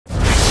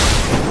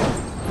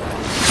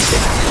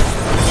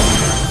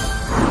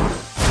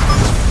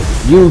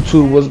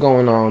YouTube, what's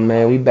going on,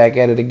 man? We back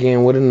at it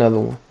again with another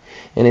one.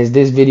 And it's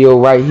this video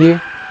right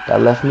here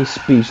that left me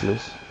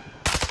speechless.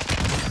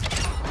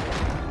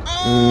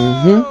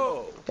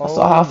 I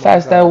saw how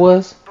fast that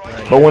was.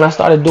 But when I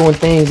started doing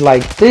things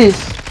like this,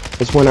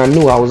 it's when I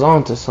knew I was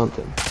onto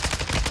something.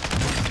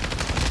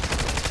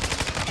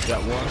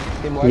 Got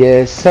one?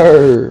 Yes,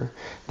 sir.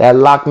 That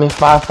LACHMANN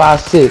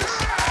 556.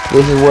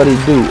 This is what he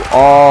do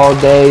all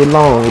day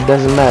long. It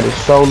doesn't matter.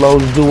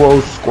 Solos,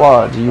 duos,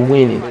 squads. You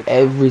winning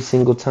every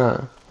single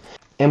time.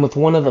 And with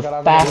one of the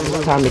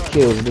fastest time to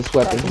kills, this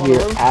weapon here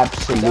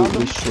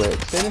absolutely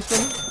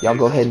shreds. Y'all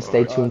go ahead and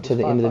stay tuned to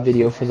the end of the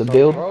video for the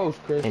build.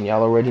 And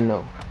y'all already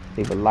know.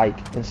 Leave a like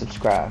and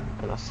subscribe.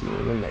 And I'll see you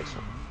in the next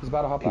one. He's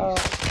about to hop Peace. out.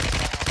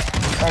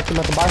 Cracked him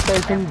at the buy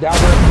station. Down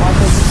there at the buy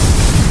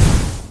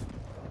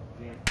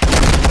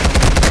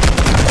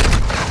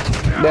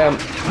station. Damn.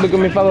 Look at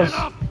me, fellas.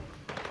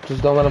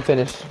 Just don't let him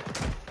finish.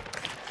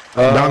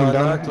 Down.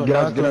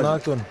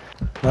 Knocked one.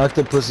 Knocked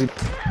the pussy.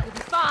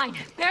 It's fine.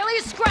 Barely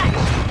a scratch.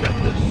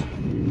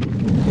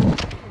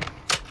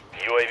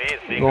 UAV is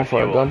being Going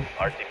for a gun.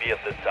 RTB at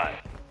this time.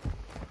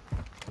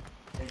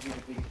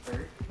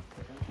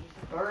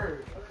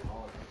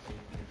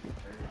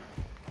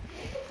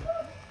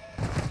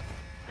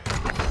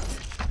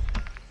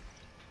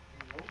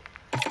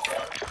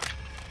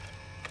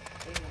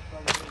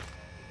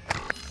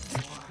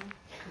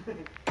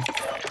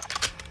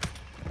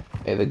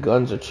 Hey, the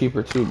guns are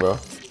cheaper too, bro.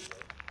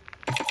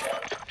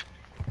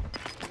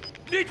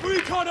 Need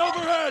recon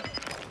overhead!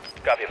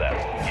 Copy that.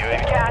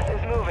 UAV. Gas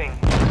is moving.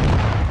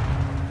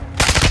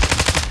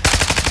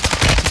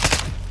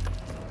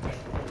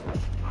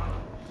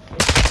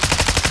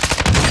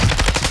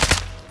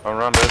 Don't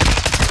run, bitch.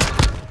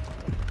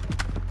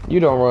 You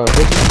don't run,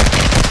 bitch.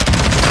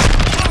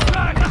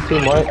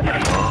 Team white. The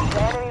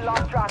enemy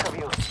lost track of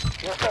you.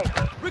 You're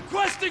safe.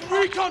 Requesting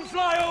recon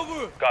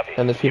flyover! Copy.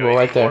 And there's people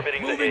right there.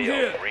 Moving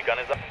here. Recon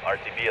is up.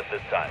 RTB at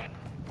this time.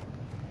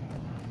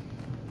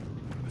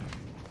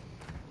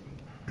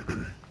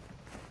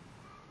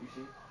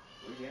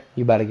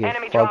 You about to get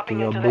Enemy fucked in dropping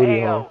your into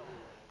booty the hole. AO.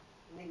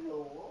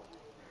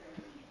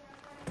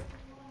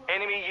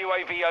 Enemy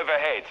UAV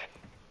overhead.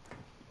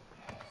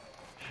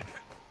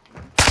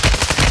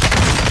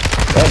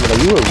 Hey, but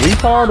are you a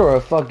retard or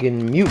a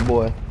fucking mute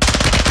boy?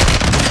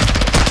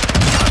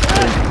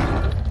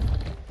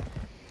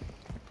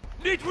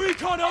 Need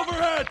recon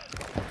overhead!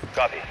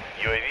 Copy.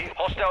 UAV.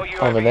 Hostile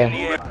UAV Over there. in the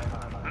air.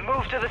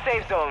 Move to the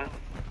safe zone.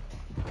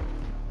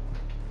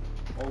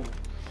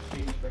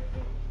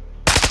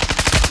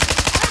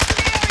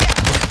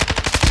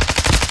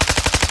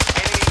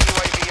 Enemy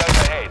UAV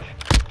overhead.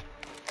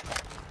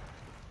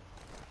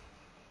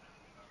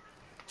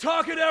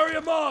 Target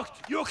area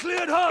marked. You're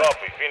cleared hot.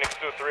 Copy. Phoenix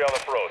 2-3 on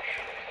approach.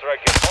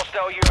 Strike it.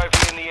 Hostile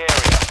UAV in the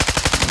area.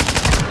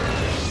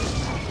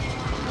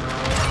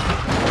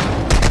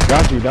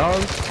 Got you,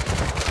 dog.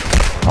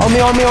 On me.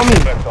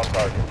 Effects on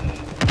target.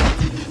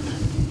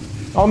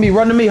 On me,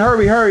 run to me.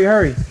 Hurry.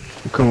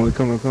 We're coming.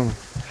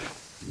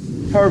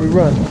 Hurry,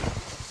 run.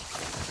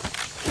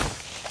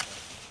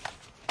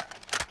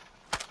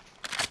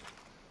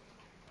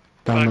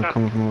 Down,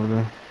 coming from over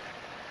there.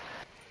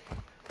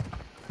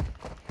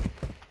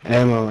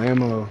 Ammo. Hay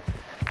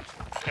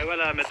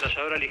una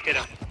ametralladora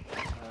ligera.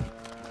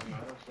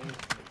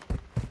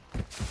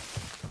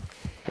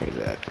 Where's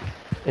that?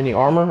 Any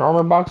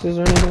armor boxes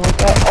or anything like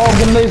that? Oh,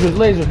 get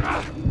lasers.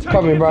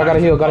 Cover me, bro. I gotta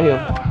heal.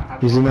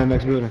 He's in that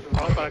next building.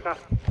 Vamos para acá.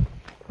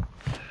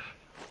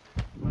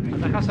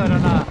 La casa de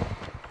granada.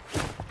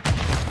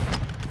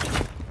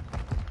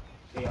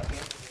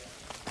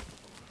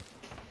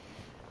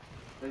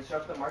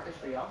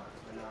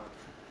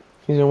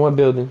 He's in one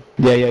building.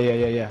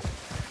 Yeah.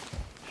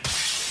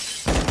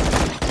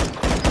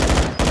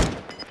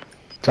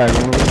 Tag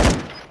one over.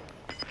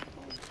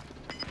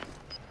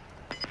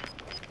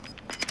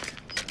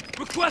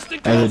 Requesting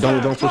Hey,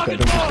 don't push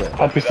that.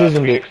 I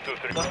precisioned it.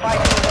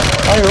 Right.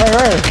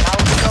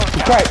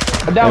 He's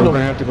cracked. I We're downed gonna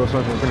him. have to go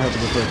circle.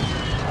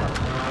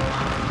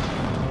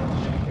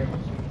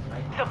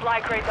 Supply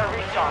crates are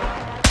restocked.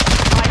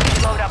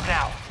 Might load up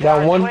now.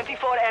 Down one.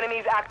 24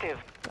 enemies active.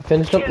 I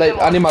finished up.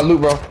 I need my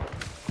loot, bro.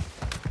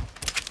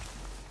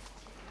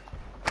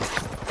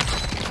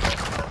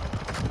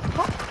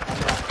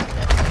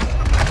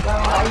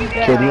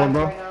 Killed one,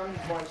 bro.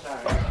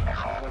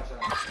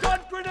 Gun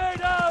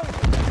grenade out!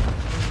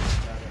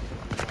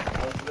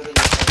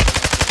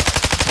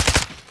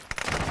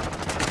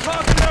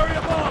 Target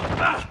area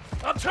marked.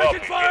 I'm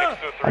taking fire!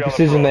 I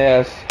precisioned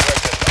their ass.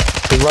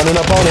 He's running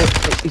up on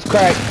it. He's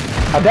cracked.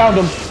 I downed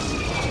him.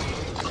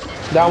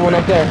 Down one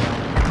up there.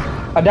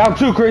 I downed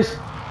two, Chris.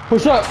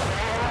 Push up.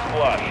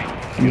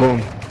 Flush. I'm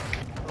going.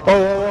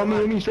 Oh,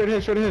 me, straight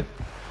ahead.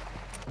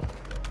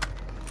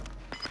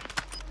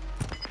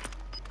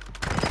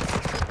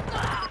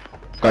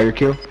 Got your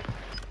kill.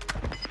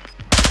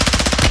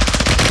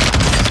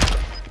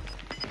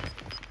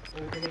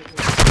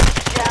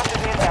 Gas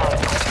is inbound.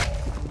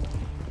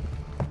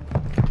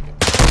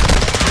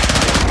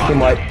 Team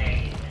white.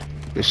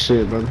 Good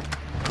shit, brother.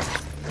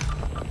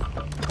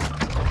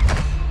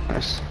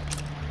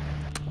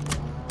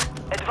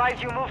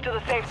 Move to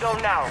the safe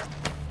zone now.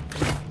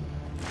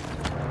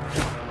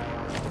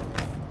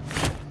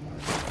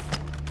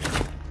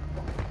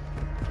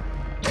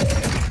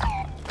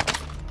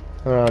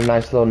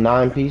 Nice little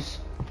 9-piece.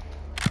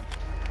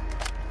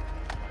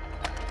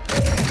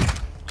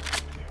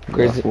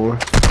 Chris, this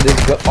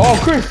go oh,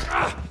 Chris!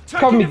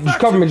 Cover me, just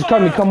cover me, just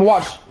cover me. Come and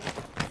watch.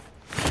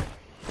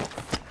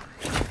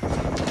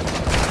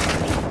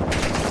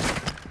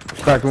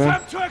 Crack one.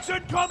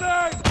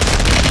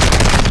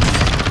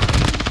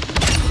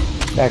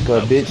 Back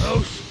up, bitch.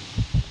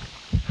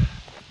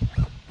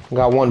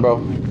 Got one, bro.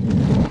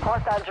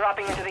 Hostiles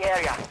dropping into the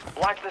area.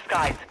 Watch the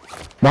skies.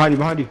 Behind you,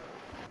 behind you.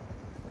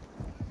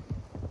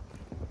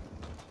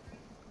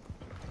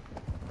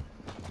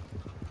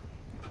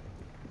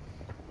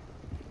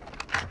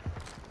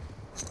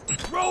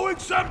 Throwing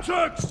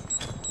Semtex!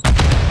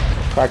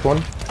 Cracked one.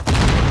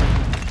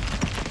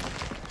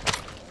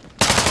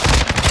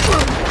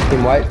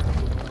 Team white.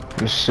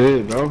 Good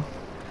shit, bro.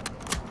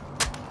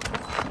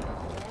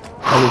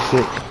 Holy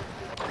shit.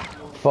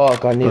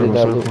 Fuck, I needed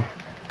that loot.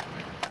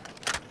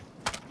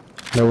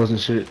 That wasn't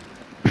shit.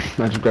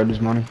 I just grabbed his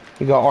money.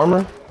 You got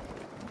armor?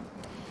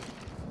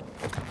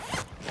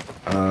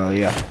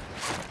 Yeah.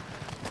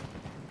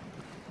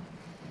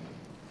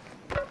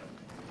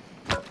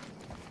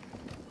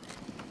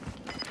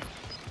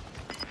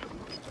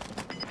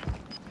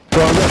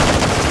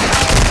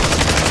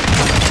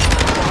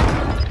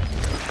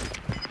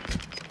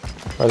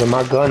 Brother,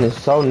 my gun is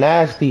so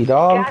nasty,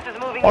 dog. Gas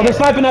is moving Oh, they're in.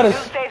 sniping at us.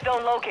 New safe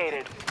zone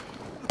located.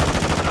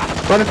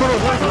 Run in front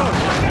of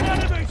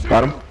us.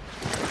 Got him.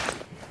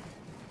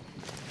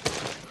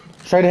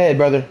 Straight ahead,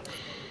 brother.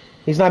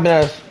 He's sniping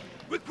at us.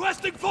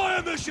 Requesting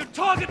fire mission.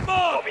 Target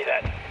mark. Copy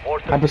that.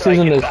 I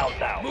precision this.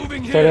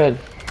 Moving Straight here. ahead.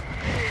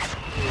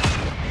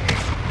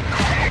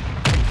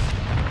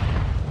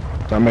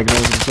 So I'm making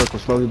over the circle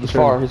slowly but He's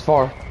far, surely. he's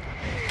far.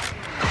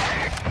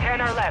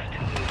 10 are left.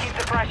 Keep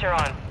the pressure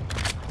on.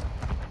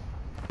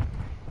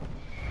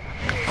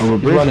 Over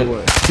He's bridge running. or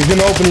what? He's in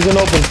the open, he's in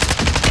the open.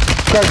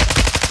 Crack.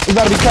 He's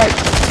gotta be cracked.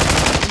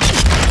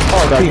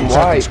 Oh, team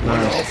white.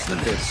 Nice.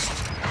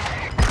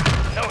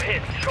 No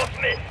hits. Shots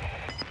missed.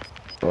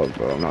 Oh,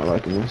 bro, I'm not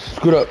liking this.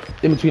 Screwed up.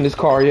 In between this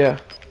car, yeah.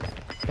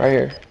 Right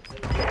here.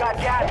 You got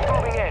gas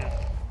moving in.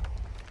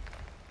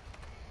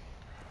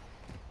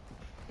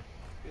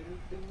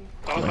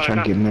 I'm trying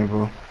to get in there,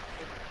 bro.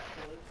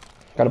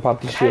 Gotta pop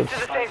these Head shields. to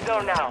the safe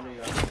zone now.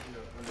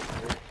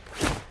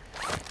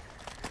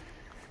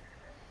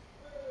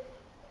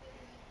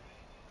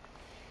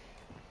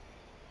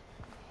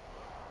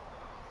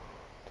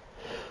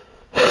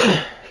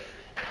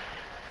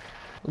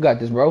 We got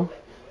this, bro.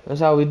 That's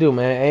how we do,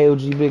 man.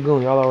 AOG Big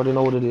Goon. Y'all already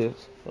know what it is.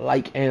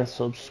 Like and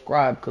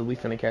subscribe, because we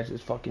finna catch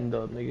this fucking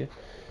dub, nigga.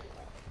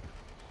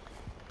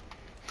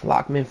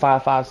 LACHMANN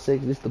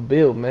 556. This the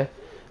build, man.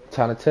 I'm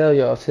trying to tell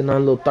y'all. Sitting on a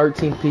little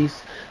 13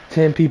 piece.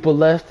 10 people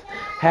left.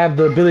 Have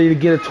the ability to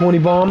get a 20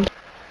 bomb.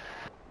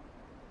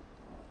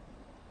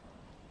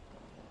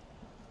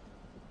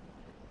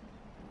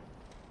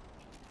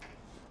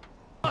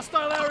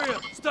 Hostile area.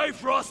 Stay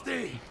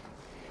frosty.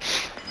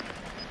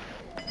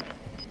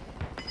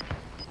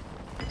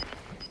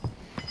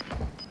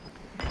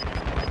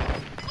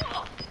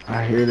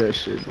 I hear that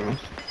shit, bro.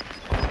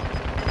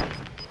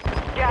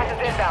 Gas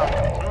is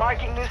inbound.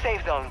 Marking new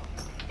safe zone.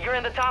 You're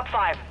in the top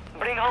 5.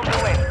 Bring home the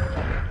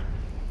win.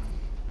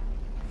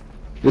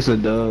 This a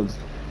dubs.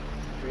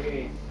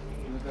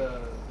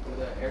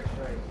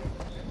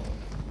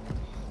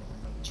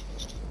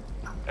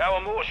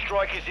 Our mortar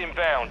strike is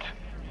inbound.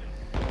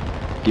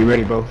 Get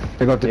ready, bro.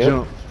 They got to Yep.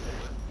 jump.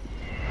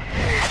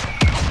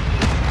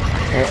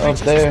 They're up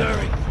there.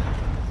 Stirring.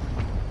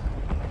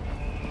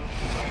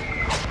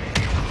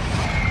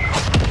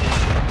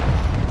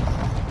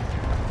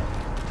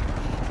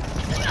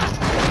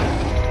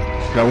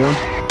 Got one.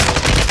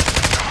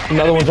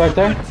 Another one's right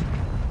there.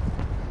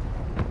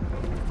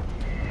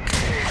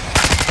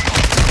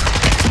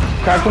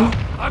 Cracked him.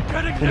 I'm getting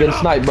I'm hit getting up.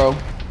 sniped, bro.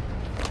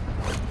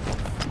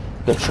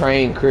 The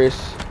train, Chris.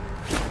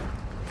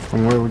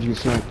 From where would you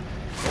snipe?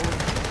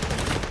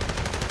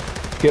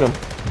 Get him.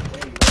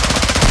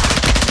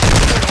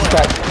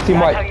 Crack. Team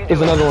white.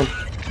 There's another one.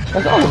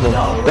 That's awesome.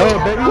 Go,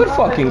 baby. Good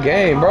fucking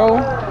game, bro.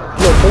 Look,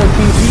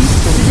 14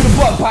 piece. Give me the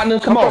butt, partner.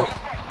 Come on.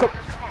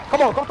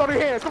 Come on, come throw your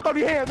hands. Come throw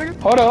your hands,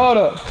 nigga. Hold up, hold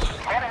up.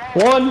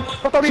 1,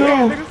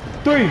 2,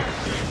 3.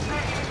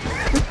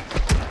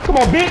 Come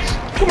on, bitch.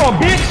 Come on,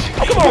 bitch.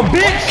 Come on,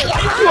 bitch.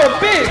 You a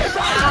bitch.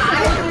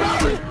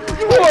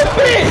 You a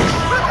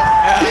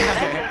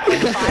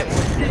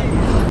bitch.